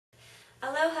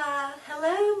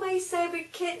my cyber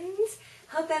kittens.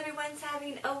 Hope everyone's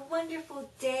having a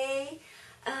wonderful day.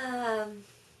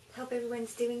 Hope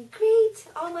everyone's doing great.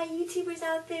 All my YouTubers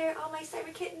out there, all my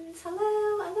cyber kittens,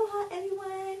 hello, aloha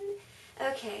everyone.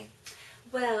 Okay,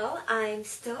 well, I'm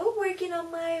still working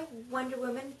on my Wonder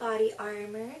Woman body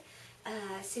armor.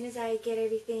 As soon as I get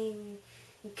everything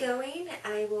going,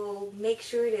 I will make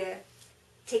sure to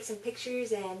take some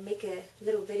pictures and make a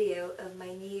little video of my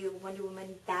new Wonder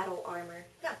Woman battle armor.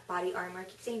 Not body armor, I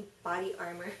keep saying body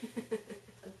armor.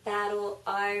 Battle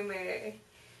armor.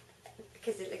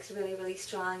 Because it looks really, really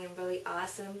strong and really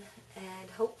awesome. And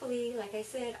hopefully, like I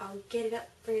said, I'll get it up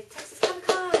for Texas Comic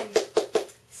Con.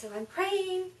 So I'm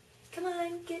praying. Come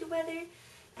on, good weather.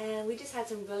 And we just had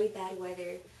some really bad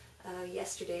weather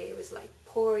yesterday. It was like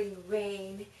pouring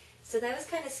rain. So that was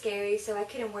kind of scary, so I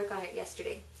couldn't work on it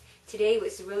yesterday. Today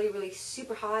was really, really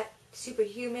super hot, super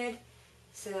humid,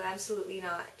 so absolutely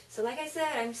not. So like I said,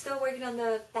 I'm still working on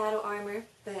the battle armor,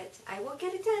 but I will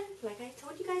get it done. Like I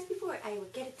told you guys before, I will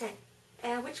get it done.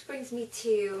 And which brings me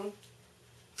to,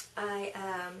 I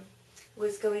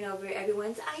was going over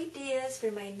everyone's ideas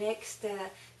for my next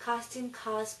costume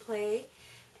cosplay,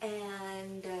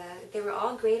 and they were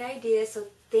all great ideas, so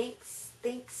thanks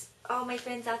all my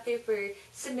friends out there for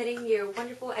submitting your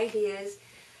wonderful ideas.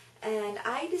 And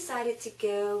I decided to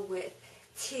go with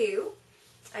two.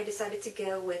 I decided to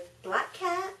go with Black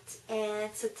Cat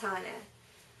and Zatana.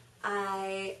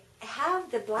 I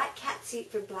have the Black Cat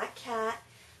suit for Black Cat,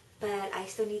 but I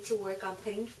still need to work on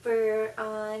putting fur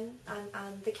on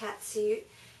the cat suit.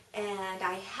 And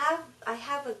I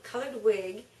have a colored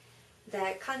wig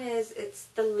that kind of is, it's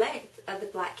the length of the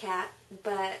Black Cat,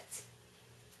 but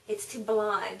it's too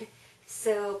blonde.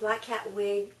 So Black Cat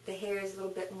wig, the hair is a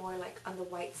little bit more like on the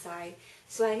white side.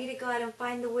 So I need to go out and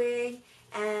find the wig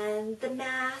and the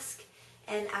mask,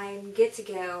 and I'm good to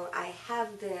go. I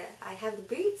have the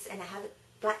boots and I have the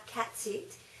Black Cat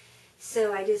suit.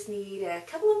 So I just need a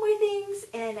couple of more things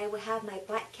and I will have my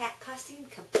Black Cat costume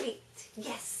complete.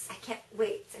 Yes, I can't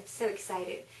wait. I'm so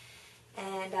excited.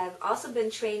 And I've also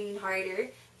been training harder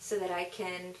so that I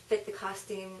can fit the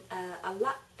costume a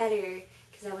lot better.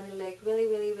 I want to look really,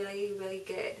 really, really, really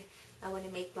good. I want to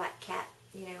make Black Cat,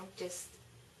 you know, just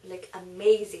look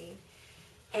amazing.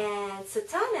 And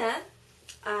Zatana,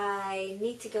 I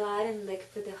need to go out and look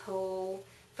for the whole,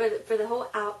 for the whole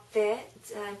outfit.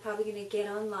 I'm probably going to get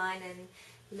online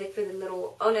and look for the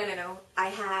little, oh no, I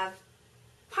have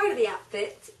part of the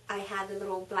outfit. I have the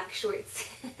little black shorts.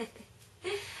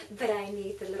 But I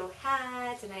need the little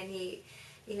hat and I need,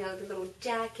 you know, the little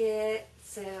jacket.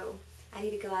 So I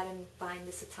need to go out and find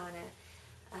the Zatana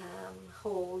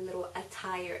whole little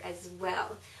attire as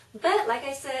well. But like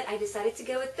I said, I decided to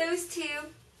go with those two.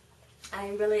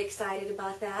 I'm really excited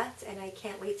about that, and I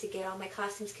can't wait to get all my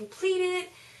costumes completed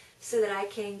so that I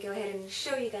can go ahead and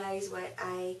show you guys what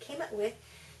I came up with.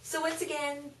 So once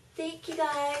again, thank you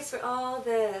guys for all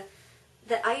the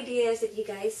ideas that you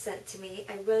guys sent to me.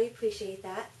 I really appreciate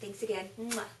that. Thanks again.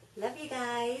 Mwah. Love you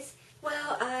guys.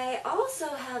 Well, I also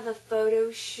have a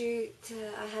photo shoot,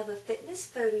 I have a fitness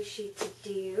photo shoot to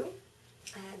do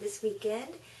this weekend,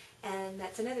 and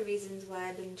that's another reason why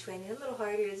I've been training a little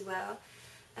harder as well,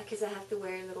 because I have to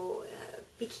wear little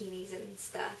bikinis and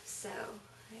stuff, so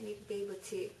I need to be able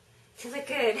to look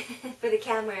good for the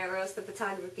camera, or else the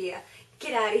photography,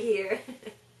 get out of here.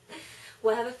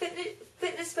 We'll have a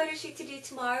fitness photo shoot to do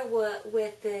tomorrow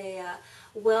with a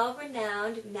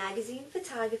well-renowned magazine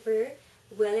photographer,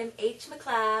 William H.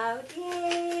 McLeod.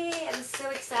 Yay! I'm so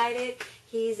excited.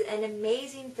 He's an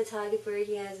amazing photographer.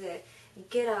 He has a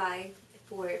good eye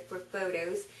for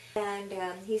photos. And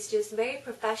he's just very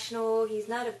professional. He's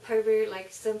not a pervert like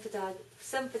some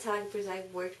photographers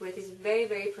I've worked with. He's very,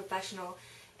 very professional.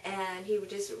 And he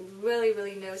just really,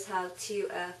 really knows how to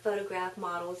photograph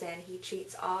models. And he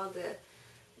treats all the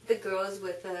girls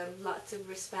with lots of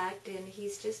respect, and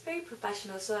he's just very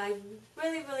professional, so I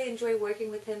really, really enjoy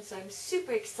working with him, so I'm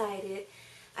super excited.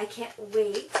 I can't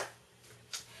wait.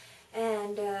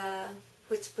 And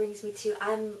which brings me to,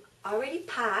 I'm already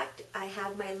packed. I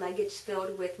have my luggage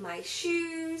filled with my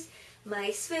shoes, my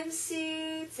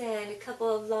swimsuits, and a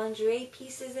couple of lingerie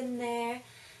pieces in there.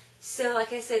 So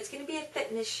like I said, it's going to be a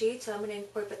fitness shoot, so I'm going to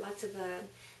incorporate lots of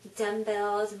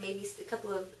dumbbells and maybe a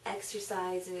couple of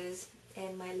exercises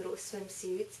and my little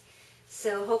swimsuits.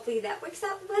 So hopefully that works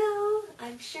out well.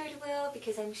 I'm sure it will,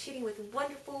 because I'm shooting with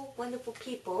wonderful, wonderful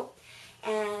people.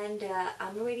 And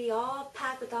I'm already all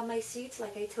packed with all my suits,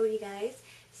 like I told you guys.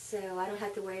 So I don't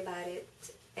have to worry about it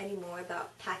anymore,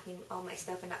 about packing all my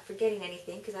stuff and not forgetting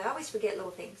anything, because I always forget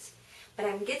little things. But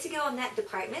I'm good to go in that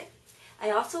department. I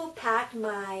also packed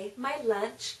my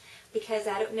lunch. because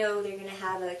I don't know they're going to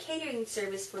have a catering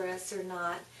service for us or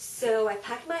not. So I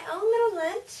packed my own little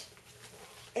lunch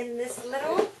in this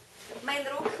my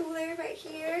little cooler right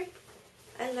here.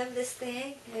 I love this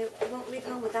thing. I won't leave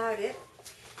home without it.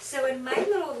 So in my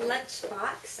little lunch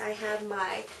box, I have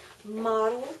my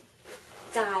model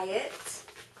diet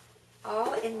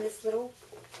all in this little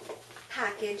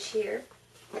package here.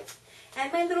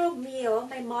 And my little meal,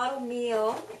 my model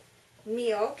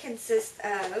meal consists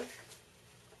of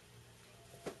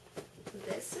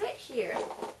this right here.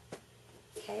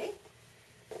 Okay?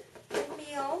 The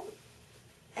meal.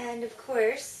 And of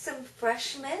course, some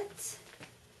fresh mint.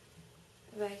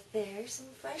 Right there, some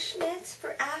fresh mint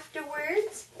for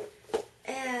afterwards.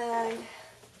 And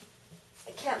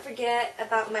I can't forget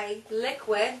about my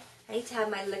liquid. I need to have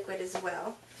my liquid as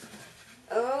well.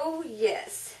 Oh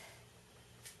yes.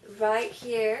 Right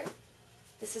here.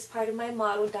 This is part of my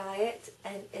model diet,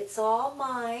 and it's all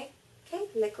mine. Okay,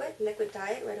 liquid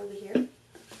diet right over here.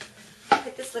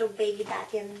 Put this little baby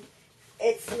back in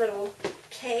its little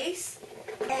case.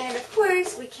 And of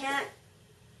course, we can't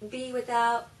be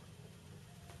without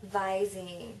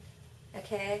Visine.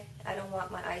 Okay? I don't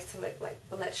want my eyes to look like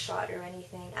bloodshot or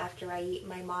anything after I eat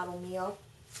my model meal.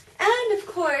 And of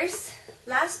course,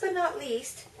 last but not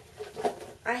least,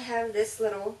 I have this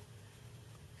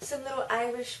some little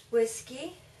Irish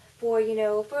whiskey for, you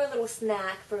know, for a little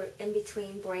snack for in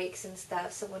between breaks and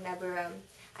stuff. So whenever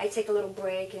I take a little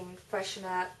break and freshen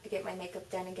up to get my makeup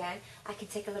done again, I can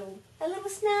take a little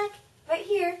snack right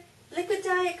here. Liquid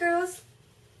diet, girls.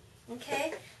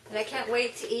 Okay? And I can't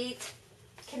wait to eat.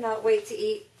 Cannot wait to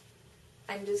eat.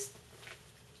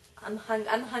 I'm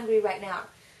hungry right now.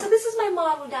 So this is my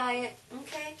model diet,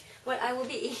 okay? What I will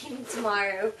be eating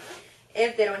tomorrow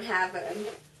if they don't have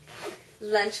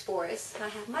lunch for us. I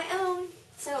have my own,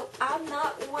 so I'm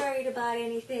not worried about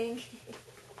anything.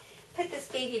 Put this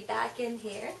baby back in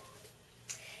here.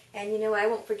 And you know, I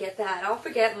won't forget that. I'll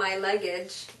forget my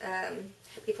luggage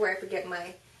before I forget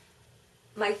my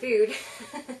food.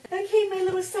 Okay, my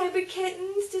little cyber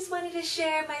kittens, just wanted to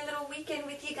share my little weekend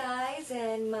with you guys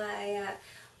and my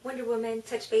Wonder Woman,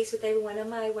 touch base with everyone on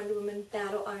my Wonder Woman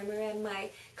battle armor and my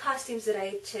costumes that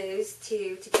I chose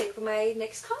to pick for my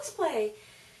next cosplay.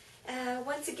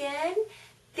 Once again,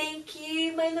 thank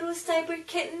you, my little cyber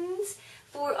kittens,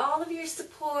 for all of your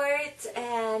support,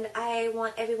 and I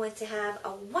want everyone to have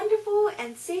a wonderful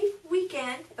and safe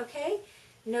weekend, okay?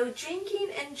 No drinking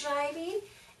and driving.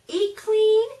 Eat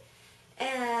clean,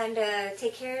 and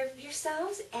take care of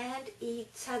yourselves and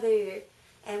each other.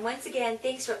 And once again,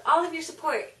 thanks for all of your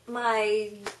support,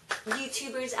 my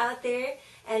YouTubers out there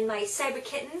and my cyber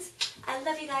kittens. I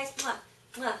love you guys. Mwah,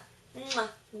 mwah, mwah.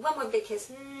 One more big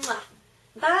kiss. Mwah.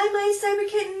 Bye, my cyber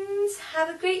kittens. Have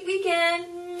a great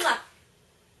weekend. Mwah.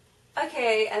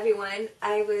 Okay, everyone,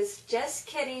 I was just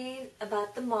kidding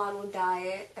about the model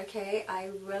diet, okay? I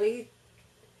really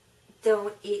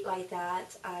don't eat like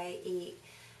that. I eat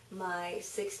my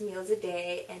 6 meals a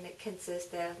day, and it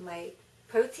consists of my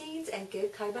proteins and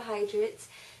good carbohydrates.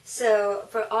 So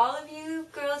for all of you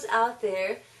girls out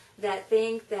there that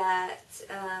think that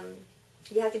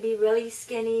you have to be really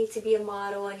skinny to be a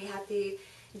model, and you have to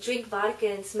drink vodka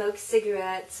and smoke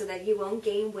cigarettes so that you won't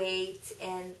gain weight,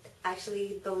 and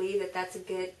actually believe that that's a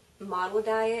good model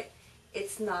diet,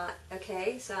 it's not,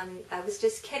 okay? So I was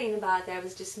just kidding about that. I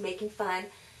was just making fun.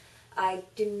 I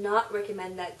do not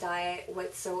recommend that diet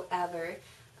whatsoever.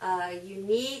 You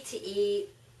need to eat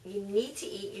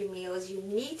your meals. You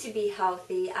need to be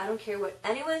healthy. I don't care what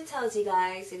anyone tells you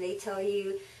guys. If they tell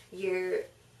you you're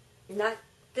not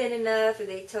thin enough, or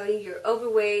they tell you you're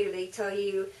overweight, or they tell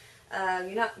you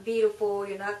you're not beautiful,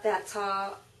 you're not that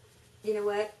tall, you know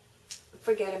what?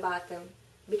 Forget about them.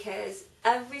 Because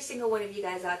every single one of you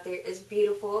guys out there is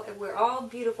beautiful, and we're all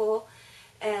beautiful,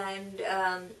 and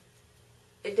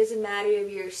it doesn't matter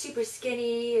if you're super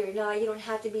skinny or not. You don't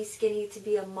have to be skinny to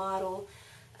be a model.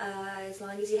 As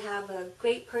long as you have a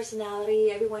great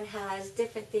personality, everyone has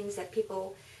different things that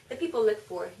people look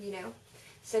for, you know.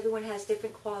 So everyone has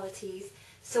different qualities.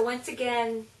 So once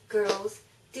again, girls,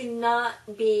 do not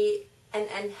be an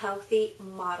unhealthy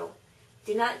model.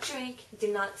 Do not drink,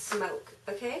 do not smoke,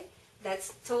 okay?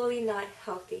 That's totally not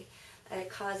healthy. It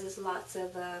causes lots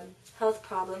of health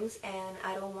problems, and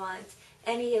I don't want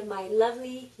any of my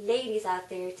lovely ladies out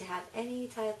there to have any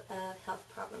type of health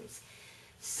problems.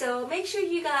 So make sure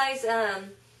you guys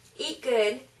eat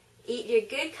good, eat your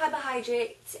good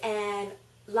carbohydrates and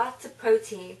lots of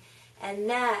protein, and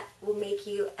that will make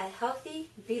you a healthy,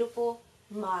 beautiful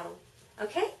model.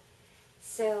 Okay?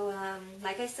 So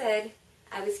like I said,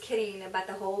 I was kidding about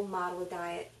the whole model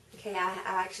diet. Okay, I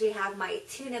actually have my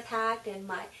tuna packed and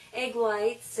my egg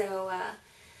whites, so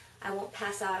I won't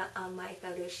pass out on my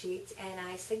photo shoots. And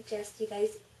I suggest you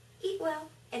guys eat well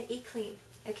and eat clean,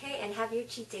 okay? And have your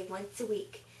cheat day once a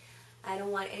week. I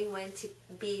don't want anyone to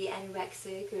be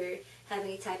anorexic or have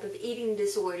any type of eating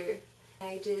disorder.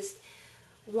 I just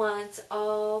want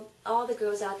all the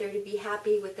girls out there to be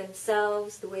happy with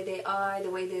themselves, the way they are, the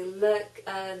way they look.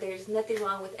 There's nothing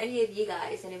wrong with any of you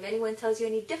guys. And if anyone tells you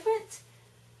any different,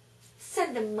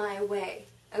 send them my way,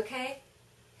 okay?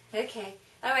 Okay.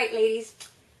 All right, ladies.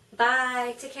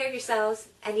 Bye. Take care of yourselves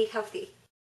and eat healthy.